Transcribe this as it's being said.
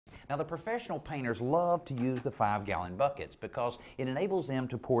Now, the professional painters love to use the 5-gallon buckets because it enables them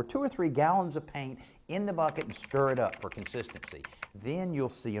to pour 2 or 3 gallons of paint in the bucket and stir it up for consistency. Then you'll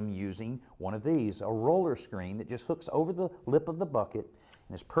see them using one of these, a roller screen that just hooks over the lip of the bucket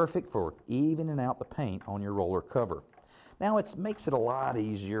and is perfect for evening out the paint on your roller cover. Now, it makes it a lot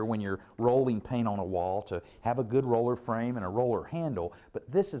easier when you're rolling paint on a wall to have a good roller frame and a roller handle,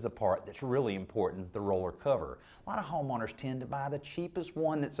 but this is a part that's really important, the roller cover. A lot of homeowners tend to buy the cheapest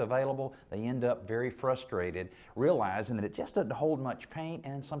one that's available. They end up very frustrated, realizing that it just doesn't hold much paint,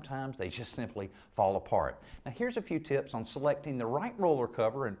 and sometimes they just simply fall apart. Now, here's a few tips on selecting the right roller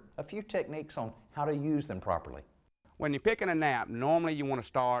cover and a few techniques on how to use them properly. When you're picking a nap, normally you want to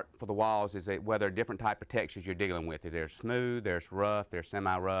start for the walls is whether different type of textures you're dealing with. There's smooth, there's rough, there's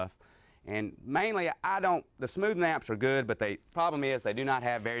semi-rough. And mainly, the smooth naps are good, but the problem is they do not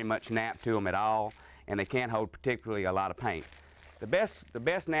have very much nap to them at all, and they can't hold particularly a lot of paint. The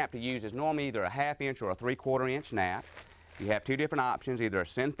best nap to use is normally either a 1/2 inch or a 3/4 inch nap. You have 2 different options, either a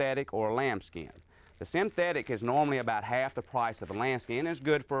synthetic or a lambskin. The synthetic is normally about half the price of a lambskin, and it's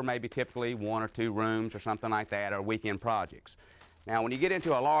good for maybe typically 1 or 2 rooms or something like that, or weekend projects. Now, when you get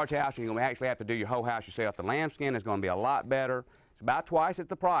into a large house and you're going to actually have to do your whole house yourself, the lambskin is going to be a lot better. It's about twice at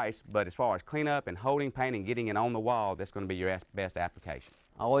the price, but as far as cleanup and holding paint and getting it on the wall, that's going to be your best application.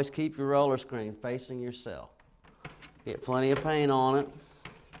 Always keep your roller screen facing yourself. Get plenty of paint on it.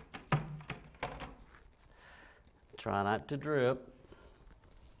 Try not to drip.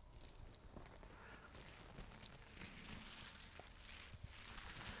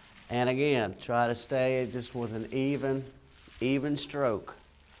 And again, try to stay just with an even stroke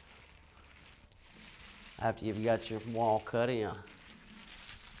after you've got your wall cut in.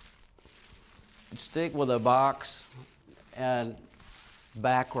 Stick with a box and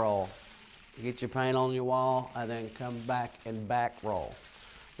back roll. Get your paint on your wall and then come back and back roll.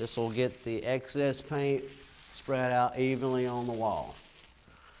 This will get the excess paint spread out evenly on the wall.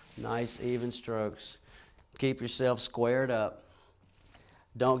 Nice even strokes. Keep yourself squared up.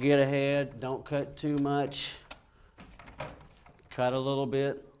 Don't get ahead, don't cut too much. Cut a little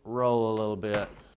bit, roll a little bit.